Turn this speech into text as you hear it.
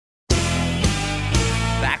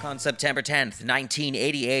Back on September 10th,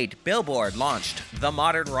 1988, Billboard launched the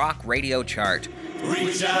Modern Rock Radio Chart,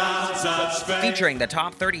 featuring the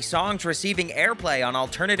top 30 songs receiving airplay on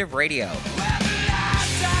alternative radio.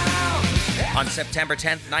 On September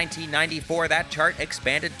 10th, 1994, that chart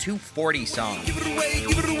expanded to 40 songs.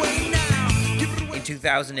 In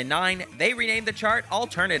 2009, they renamed the chart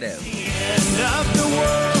Alternative.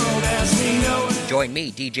 Join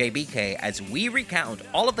me, DJ BK, as we recount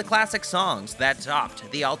all of the classic songs that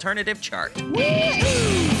topped the Alternative chart.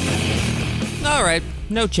 All right,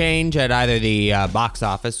 no change at either the box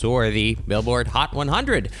office or the Billboard Hot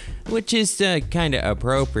 100, which is kind of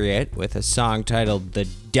appropriate with a song titled The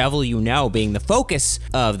Devil You Know being the focus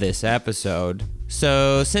of this episode.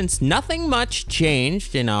 So since nothing much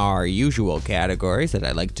changed in our usual categories that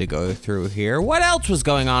I'd like to go through here, what else was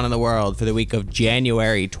going on in the world for the week of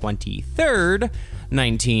January 23rd,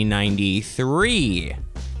 1993?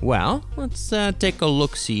 Well, let's take a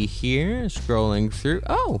look-see here, scrolling through.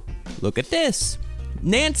 Oh, look at this.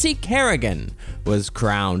 Nancy Kerrigan was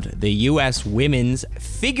crowned the U.S. Women's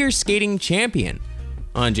Figure Skating Champion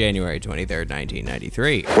on January 23rd,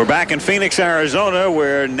 1993. We're back in Phoenix, Arizona,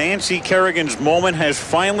 where Nancy Kerrigan's moment has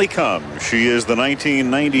finally come. She is the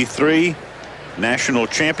 1993 national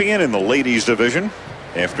champion in the ladies division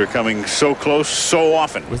after coming so close so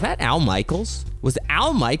often. Was that Al Michaels? Was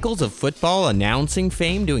Al Michaels of football announcing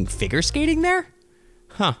fame doing figure skating there?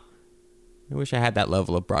 Huh. I wish I had that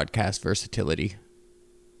level of broadcast versatility.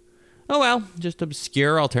 Oh well, just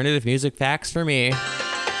obscure alternative music facts for me.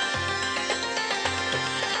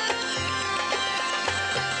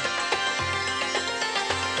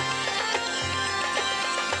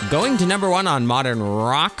 Going to number one on Modern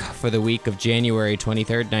Rock for the week of January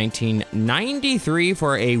 23rd, 1993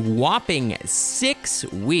 for a whopping 6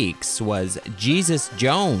 weeks was Jesus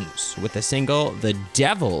Jones with the single The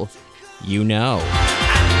Devil You Know.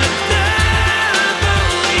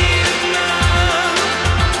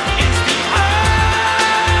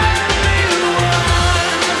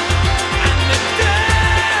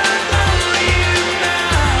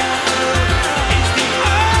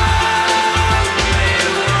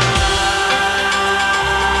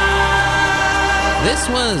 This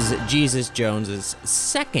was Jesus Jones's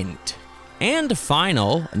second and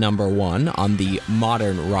final number one on the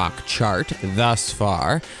Modern Rock chart thus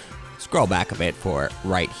far. Scroll back a bit for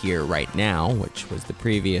Right Here, Right Now, which was the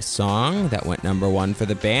previous song that went number one for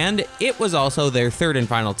the band. It was also their third and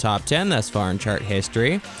final top 10 thus far in chart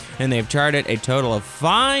history, and they've charted a total of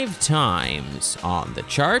 5 times on the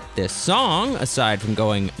chart. This song, aside from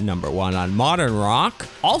going number one on Modern Rock,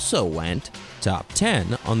 also went top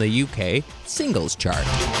 10 on the UK singles chart.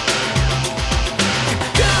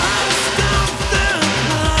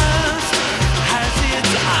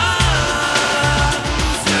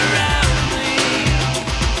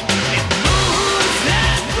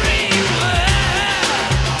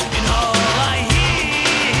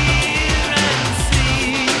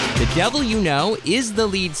 The Devil You Know is the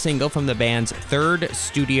lead single from the band's third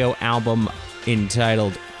studio album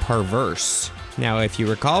entitled Perverse. Now, if you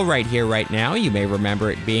recall Right Here, Right Now, you may remember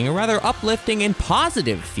it being a rather uplifting and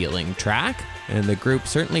positive feeling track, and the group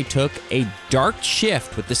certainly took a dark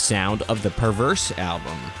shift with the sound of the Perverse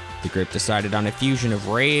album. The group decided on a fusion of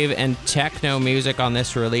rave and techno music on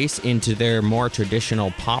this release into their more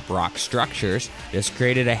traditional pop rock structures. This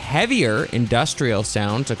created a heavier industrial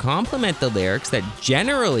sound to complement the lyrics that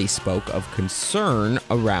generally spoke of concern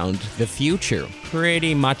around the future.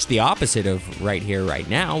 Pretty much the opposite of Right Here, Right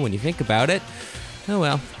Now when you think about it. Oh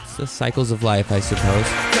well, it's the cycles of life, I suppose.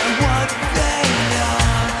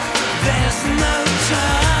 There's no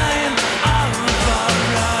time of our own.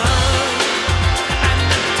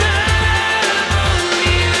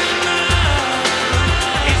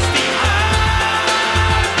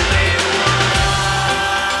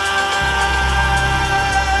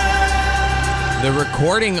 The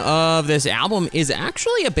recording of this album is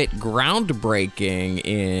actually a bit groundbreaking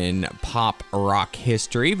in pop rock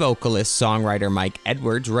history. Vocalist songwriter Mike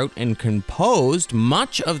Edwards wrote and composed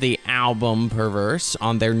much of the album Perverse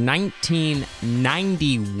on their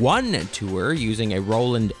 1991 tour using a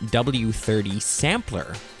Roland W30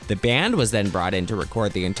 sampler. The band was then brought in to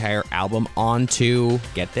record the entire album onto,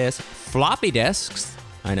 get this, floppy disks.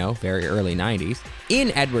 I know, very early 90s,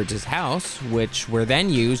 in Edwards' house, which were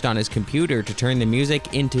then used on his computer to turn the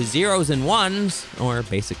music into zeros and ones, or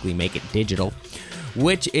basically make it digital,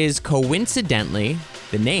 which is coincidentally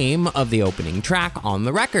the name of the opening track on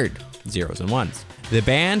the record, Zeros and Ones. The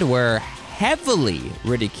band were heavily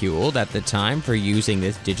ridiculed at the time for using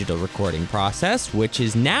this digital recording process, which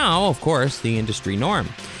is now, of course, the industry norm.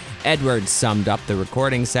 Edwards summed up the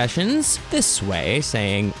recording sessions this way,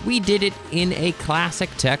 saying, "We did it in a classic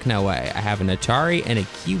techno way. I have an Atari and a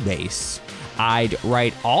Cubase. I'd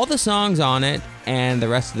write all the songs on it, and the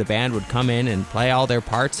rest of the band would come in and play all their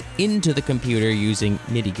parts into the computer using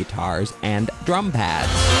MIDI guitars and drum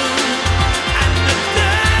pads."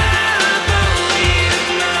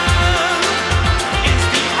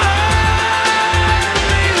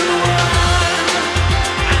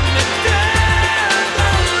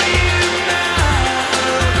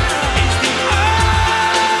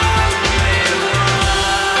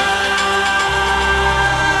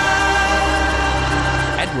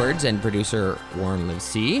 And producer Warren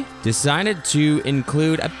Livesey decided to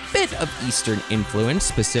include a bit of Eastern influence,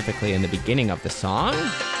 specifically in the beginning of the song.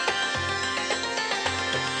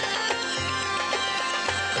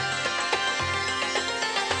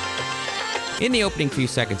 In the opening few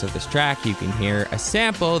seconds of this track, you can hear a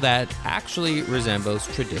sample that actually resembles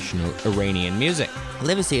traditional Iranian music.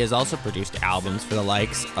 Livesey has also produced albums for the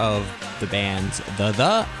likes of the bands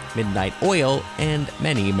The, Midnight Oil, and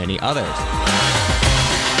many, many others.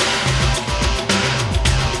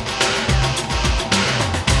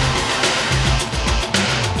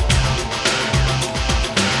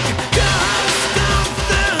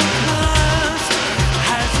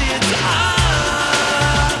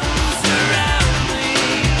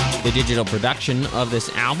 The digital production of this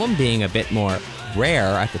album, being a bit more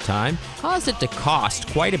rare at the time, caused it to cost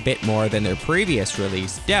quite a bit more than their previous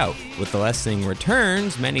release, Doubt. With the lessening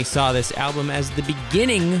returns, many saw this album as the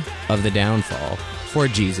beginning of the downfall for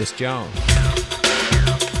Jesus Jones.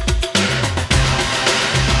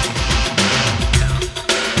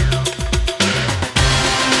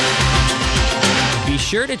 Be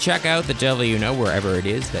sure to check out The Devil You Know wherever it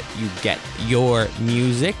is that you get your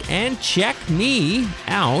music, and check me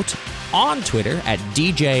out on Twitter at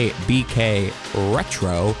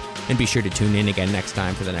DJBKRetro, and be sure to tune in again next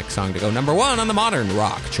time for the next song to go number 1 on the Modern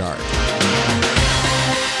Rock chart.